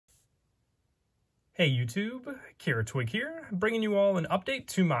Hey YouTube, Kira Twig here, bringing you all an update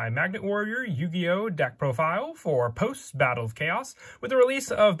to my Magnet Warrior Yu-Gi-Oh! Deck profile for post-Battle of Chaos. With the release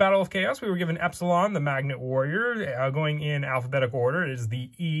of Battle of Chaos, we were given Epsilon, the Magnet Warrior, going in alphabetical order. It is the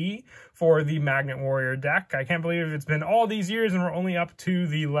E for the Magnet Warrior deck. I can't believe it's been all these years and we're only up to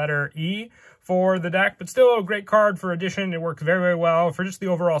the letter E for the deck, but still a great card for addition. It works very, very well for just the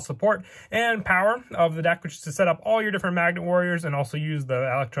overall support and power of the deck, which is to set up all your different Magnet Warriors and also use the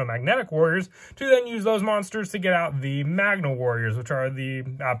Electromagnetic Warriors to then use those monsters to get out the Magna Warriors, which are the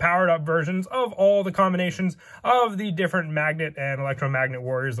powered up versions of all the combinations of the different Magnet and Electromagnet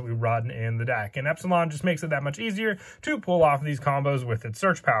Warriors that we run in the deck. And Epsilon just makes it that much easier to pull off these combos with its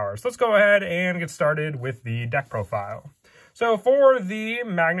search power. So let's go ahead and get started with the deck profile. So for the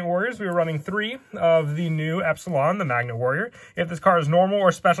Magnet Warriors, we are running 3 of the new Epsilon, the Magnet Warrior. If this card is normal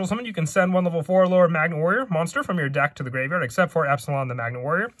or special summon, you can send one level 4 lower Magnet Warrior monster from your deck to the graveyard, except for Epsilon, the Magnet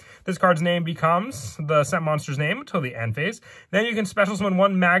Warrior. This card's name becomes the sent monster's name until the end phase. Then you can special summon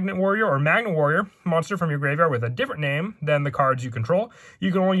one Magnet Warrior or Magnet Warrior monster from your graveyard with a different name than the cards you control.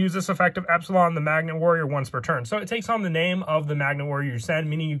 You can only use this effect of Epsilon, the Magnet Warrior, once per turn. So it takes on the name of the Magnet Warrior you send,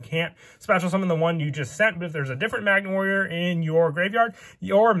 meaning you can't special summon the one you just sent, but if there's a different Magnet Warrior in your graveyard,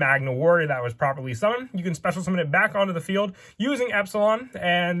 your Magna Warrior that was properly summoned, you can special summon it back onto the field using Epsilon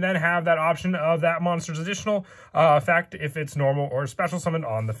and then have that option of that monster's additional effect if it's normal or special summoned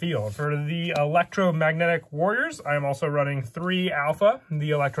on the field. For the Electromagnetic Warriors, I am also running 3 Alpha,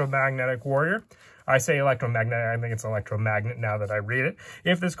 the Electromagnetic Warrior. I say electromagnetic, I think it's electromagnet now that I read it.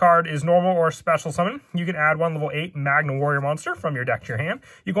 If this card is normal or special summon, you can add one level 8 Magna Warrior monster from your deck to your hand.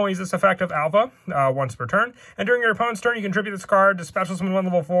 You can only use this effect of Alpha once per turn. And during your opponent's turn, you can tribute this card to special summon one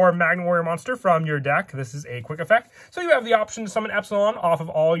level 4 Magna Warrior monster from your deck. This is a quick effect. So you have the option to summon Epsilon off of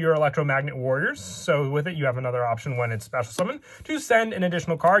all your Electromagnet Warriors. So with it, you have another option when it's special summon to send an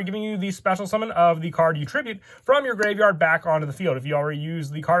additional card, giving you the special summon of the card you tribute from your graveyard back onto the field. If you already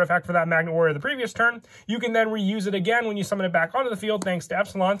used the card effect for that Magna Warrior the previous turn, you can then reuse it again when you summon it back onto the field thanks to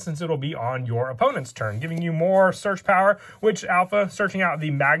Epsilon, since it'll be on your opponent's turn, giving you more search power, which Alpha, searching out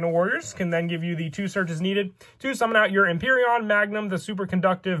the Magna Warriors, can then give you the 2 searches needed to summon out your Empyrean Magnum, the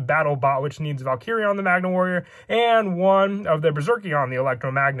superconductive battle bot, which needs Valkyrion, the Magna Warrior, and 1 of the Berserkion, the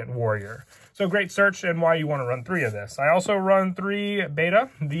Electromagnet Warrior. So great search and why you want to run 3 of this. I also run 3 Beta,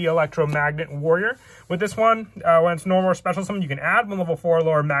 the Electromagnet Warrior. With this one, when it's normal or special summon, you can add 1 level 4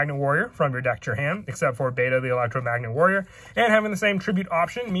 lower Magnet Warrior from your deck to your hand, except for Beta, the Electromagnet Warrior. And having the same tribute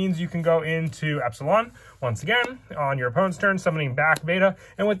option means you can go into Epsilon, once again, on your opponent's turn, summoning back Beta.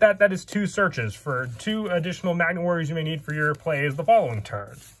 And with that, that is 2 searches for 2 additional Magnet Warriors you may need for your plays the following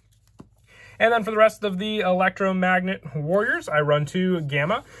turn. And then for the rest of the Electromagnet Warriors, I run 2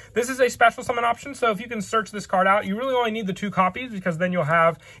 Gamma. This is a special summon option, so if you can search this card out, you really only need the 2 copies because then you'll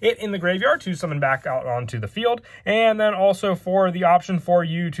have it in the graveyard to summon back out onto the field. And then also for the option for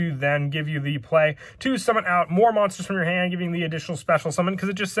you to then give you the play to summon out more monsters from your hand, giving the additional special summon, because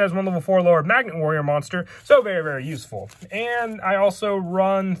it just says 1 level 4 lower Magnet Warrior monster, so very, very useful. And I also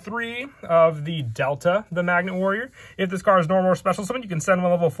run 3 of the Delta, the Magnet Warrior. If this card is normal or special summon, you can send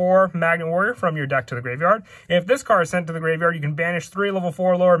 1 level 4 Magnet Warrior from your deck to the graveyard. If this card is sent to the graveyard, you can banish 3 level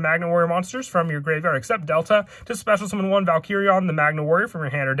 4 lower Magna Warrior monsters from your graveyard, except Delta, to special summon 1 Valkyrion, the Magna Warrior, from your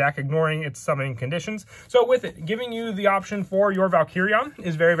hand or deck, ignoring its summoning conditions. So with it, giving you the option for your Valkyrion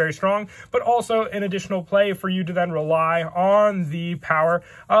is very, very strong, but also an additional play for you to then rely on the power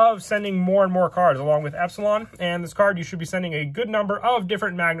of sending more and more cards along with Epsilon. And this card, you should be sending a good number of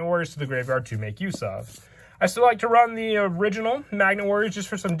different Magna Warriors to the graveyard to make use of. I still like to run the original Magnet Warriors just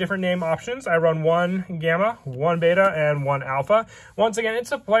for some different name options. I run 1 Gamma, 1 Beta, and 1 Alpha. Once again,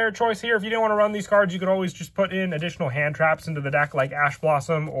 it's a player choice here. If you didn't want to run these cards, you could always just put in additional hand traps into the deck like Ash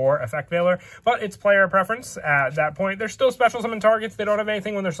Blossom or Effect Veiler, but it's player preference at that point. They're still special summon targets. They don't have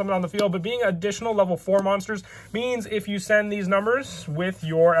anything when they're summoned on the field, but being additional level 4 monsters means if you send these numbers with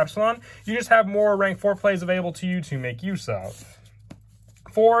your Epsilon, you just have more rank 4 plays available to you to make use of.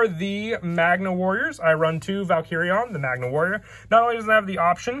 For the Magna Warriors, I run 2 Valkyrion, the Magna Warrior. Not only does it have the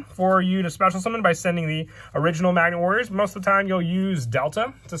option for you to special summon by sending the original Magna Warriors, most of the time you'll use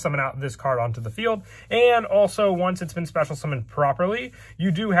Delta to summon out this card onto the field. And also, once it's been special summoned properly,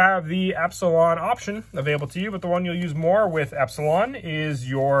 you do have the Epsilon option available to you, but the one you'll use more with Epsilon is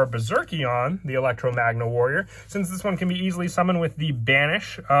your Berserkion, the Electromagna Warrior, since this one can be easily summoned with the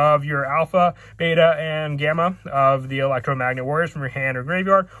banish of your Alpha, Beta, and Gamma of the Electromagnet Warriors from your hand or graveyard,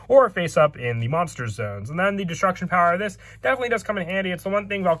 or face up in the monster zones. And then the destruction power of this definitely does come in handy. It's the one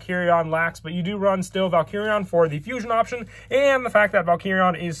thing Valkyrion lacks, but you do run still Valkyrion for the fusion option, and the fact that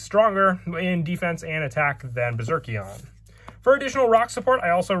Valkyrion is stronger in defense and attack than Berserkion. For additional rock support,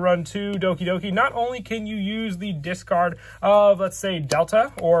 I also run 2 Doki Doki. Not only can you use the discard of, let's say,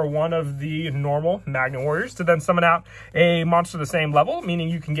 Delta or one of the normal Magnet Warriors to then summon out a monster the same level, meaning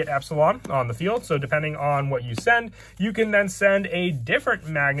you can get Epsilon on the field. So depending on what you send, you can then send a different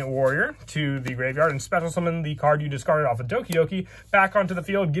Magnet Warrior to the graveyard and special summon the card you discarded off of Doki Doki back onto the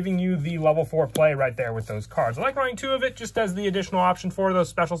field, giving you the level 4 play right there with those cards. I like running 2 of it just as the additional option for those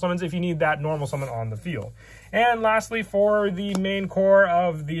special summons if you need that normal summon on the field. And lastly, for the main core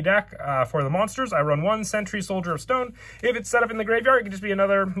of the deck, for the monsters, I run 1 Sentry Soldier of Stone. If it's set up in the graveyard, it can just be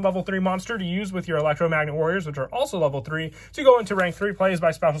another level 3 monster to use with your Electromagnet Warriors, which are also level 3, to go into rank 3 plays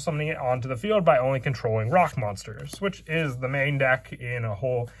by special summoning it onto the field by only controlling rock monsters, which is the main deck in a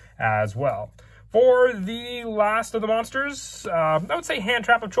whole as well. For the last of the monsters, I would say hand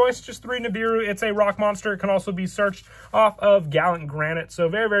trap of choice, just 3 Nibiru. It's a rock monster. It can also be searched off of Gallant Granite, so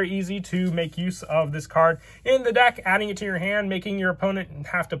very, very easy to make use of this card in the deck, adding it to your hand, making your opponent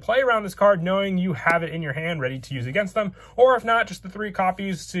have to play around this card knowing you have it in your hand ready to use against them, or if not, just the 3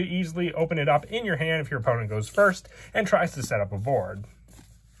 copies to easily open it up in your hand if your opponent goes first and tries to set up a board.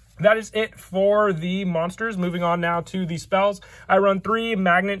 That is it for the monsters. Moving on now to the spells. I run 3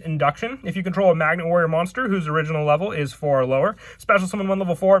 Magnet Induction. If you control a Magnet Warrior monster whose original level is 4 or lower, special summon 1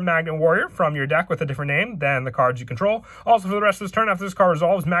 level 4 Magnet Warrior from your deck with a different name than the cards you control. Also, for the rest of this turn, after this card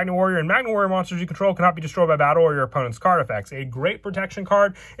resolves, Magnet Warrior and Magnet Warrior monsters you control cannot be destroyed by battle or your opponent's card effects. A great protection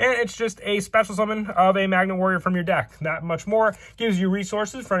card, and it's just a special summon of a Magnet Warrior from your deck. That much more gives you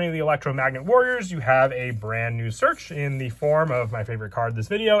resources for any of the Electromagnet Warriors. You have a brand new search in the form of my favorite card this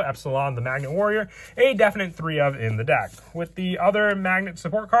video, Epsilon, the Magnet Warrior, a definite 3 of in the deck. With the other magnet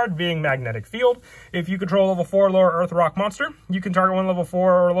support card being Magnetic Field. If you control level 4 lower Earth Rock monster, you can target 1 level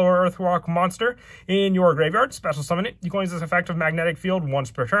 4 or lower Earth Rock monster in your graveyard, special summon it. You can use this effect of Magnetic Field once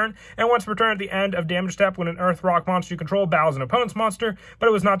per turn, and once per turn at the end of damage step when an Earth Rock monster you control battles an opponent's monster, but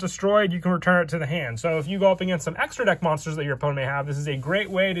it was not destroyed, you can return it to the hand. So if you go up against some extra deck monsters that your opponent may have, this is a great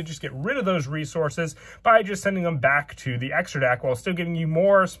way to just get rid of those resources by just sending them back to the extra deck while still giving you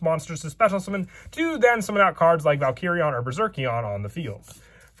more monsters to special summon to then summon out cards like Valkyrion or Berserkion on the field.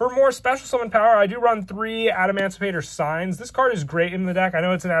 For more special summon power, I do run 3 Adamancipator Signs. This card is great in the deck. I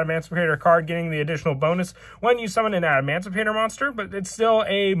know it's an Adamancipator card getting the additional bonus when you summon an Adamancipator monster, but it's still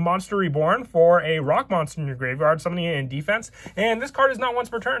a monster reborn for a rock monster in your graveyard, summoning it in defense. And this card is not once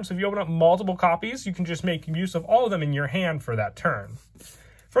per turn, so if you open up multiple copies, you can just make use of all of them in your hand for that turn.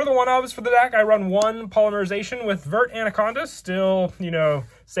 For the one-ofs for the deck, I run 1 Polymerization with Vert Anaconda, still,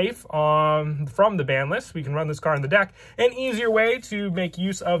 safe from the ban list. We can run this card in the deck. An easier way to make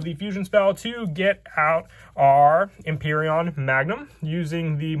use of the fusion spell to get out our Empyrean Magnum,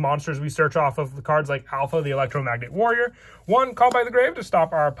 using the monsters we search off of the cards like Alpha, the Electromagnet Warrior. 1 Call by the Grave to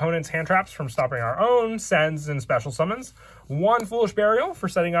stop our opponent's hand traps from stopping our own sends and special summons. 1 Foolish Burial for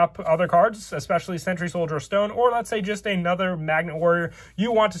setting up other cards, especially Sentry Soldier of Stone, or let's say just another Magnet Warrior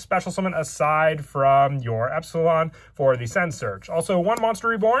you want to special summon aside from your Epsilon for the Send Search. Also 1 Monster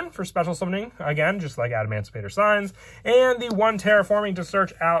Reborn for special summoning, again, just like Adamancipator Signs, and the 1 Terraforming to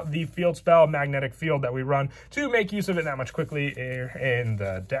search out the field spell Magnetic Field that we run to make use of it that much quickly in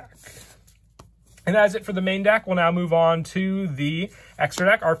the deck. And that is it for the main deck. We'll now move on to the extra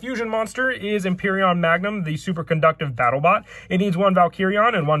deck. Our fusion monster is Empyrean Magnum, the superconductive battlebot. It needs 1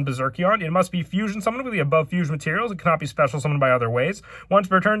 Valkyrion and 1 Berserkion. It must be fusion summoned with the above fusion materials. It cannot be special summoned by other ways. Once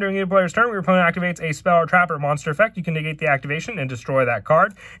per turn during a player's turn, your opponent activates a spell or trap or monster effect. You can negate the activation and destroy that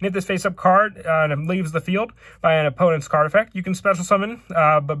card. And if this face-up card leaves the field by an opponent's card effect, you can special summon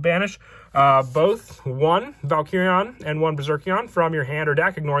but banish both 1 Valkyrion and 1 Berserkion from your hand or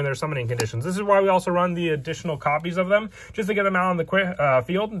deck, ignoring their summoning conditions. This is why we also run the additional copies of them, just to get them out on the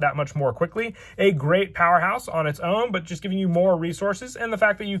field that much more quickly. A great powerhouse on its own, but just giving you more resources, and the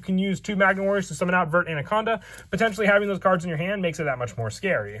fact that you can use 2 Magnet Warriors to summon out Vert Anaconda, potentially having those cards in your hand makes it that much more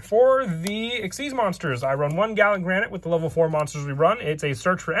scary. For the Xyz monsters, I run 1 Gallant Granite with the level 4 monsters we run. It's a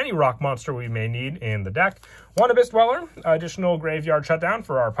search for any rock monster we may need in the deck. 1 Abyss Dweller, additional graveyard shutdown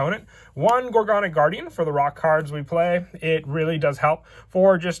for our opponent. 1 Gorgonic Guardian for the rock cards we play. It really does help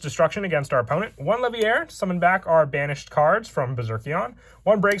for just destruction against our opponent. 1 Leviair to summon back our banished cards from Berserkion.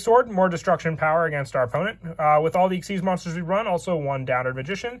 1 Breaksword, more destruction power against our opponent. With all the Xyz monsters we run, also 1 Downward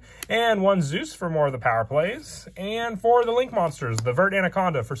Magician. And 1 Zeus for more of the power plays. And for the Link monsters, the Vert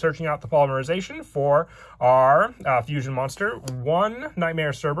Anaconda for searching out the polymerization for our fusion monster. 1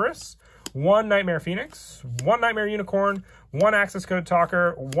 Nightmare Cerberus. 1 Nightmare Phoenix, 1 Nightmare Unicorn, 1 Access Code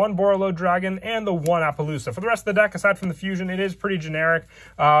Talker, 1 Borreload Dragon, and the 1 Appaloosa. For the rest of the deck, aside from the fusion, it is pretty generic.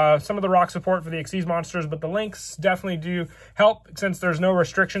 Some of the rock support for the Xyz monsters, but the links definitely do help since there's no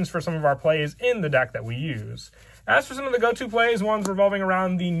restrictions for some of our plays in the deck that we use. As for some of the go-to plays, ones revolving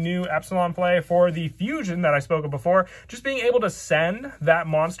around the new Epsilon play for the fusion that I spoke of before, just being able to send that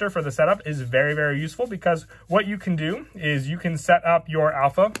monster for the setup is very, very useful, because what you can do is you can set up your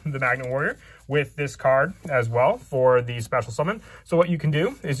Alpha, the Magnet Warrior, with this card as well for the special summon. So what you can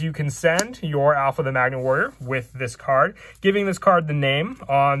do is you can send your Alpha the Magnet Warrior with this card, giving this card the name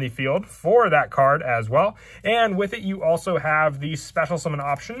on the field for that card as well. And with it, you also have the special summon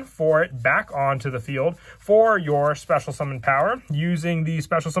option for it back onto the field for your special summon power, using the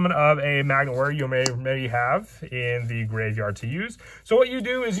special summon of a Magnet Warrior you may have in the graveyard to use. So what you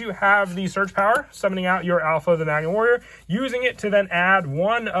do is you have the search power, summoning out your Alpha the Magnet Warrior, using it to then add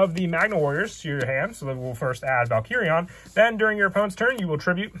one of the Magnet Warriors to your hand. So we'll first add Valkyrion. Then during your opponent's turn, you will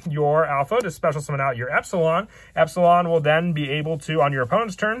tribute your Alpha to special summon out your Epsilon. Epsilon will then be able to, on your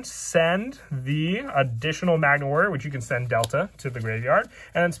opponent's turn, send the additional Magnet Warrior, which you can send Delta to the graveyard,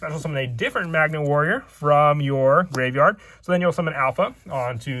 and then special summon a different Magnet Warrior from your graveyard. So then you'll summon Alpha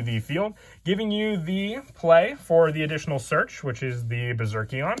onto the field, giving you the play for the additional search, which is the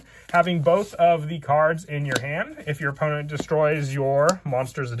Berserkion, having both of the cards in your hand. If your opponent destroys your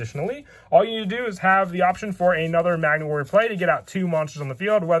monsters additionally, all you need to do is have the option for another Magnet Warrior play to get out 2 monsters on the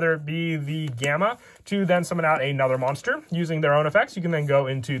field, whether it be the Gamma to then summon out another monster using their own effects. You can then go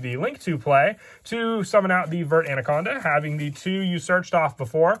into the Link 2 play to summon out the Vert Anaconda, having the 2 you searched off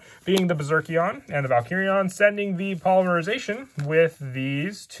before being the Berserkion and the Valkyrion, sending the Polymerization with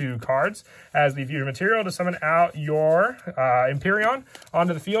these 2 cards as the fusion material to summon out your Empyreon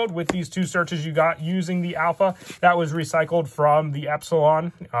onto the field with these 2 searches you got using the Alpha that was recycled from the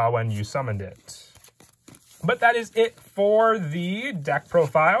Epsilon when you summoned it. But that is it for the deck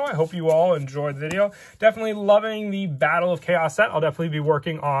profile. I hope you all enjoyed the video. Definitely loving the Battle of Chaos set. I'll definitely be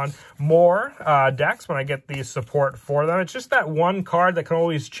working on more decks when I get the support for them. It's just that one card that can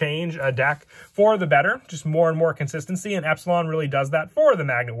always change a deck for the better. Just more and more consistency, and Epsilon really does that for the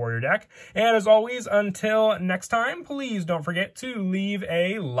Magnet Warrior deck. And as always, until next time, please don't forget to leave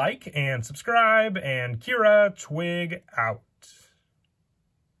a like and subscribe, and Kira Twig out.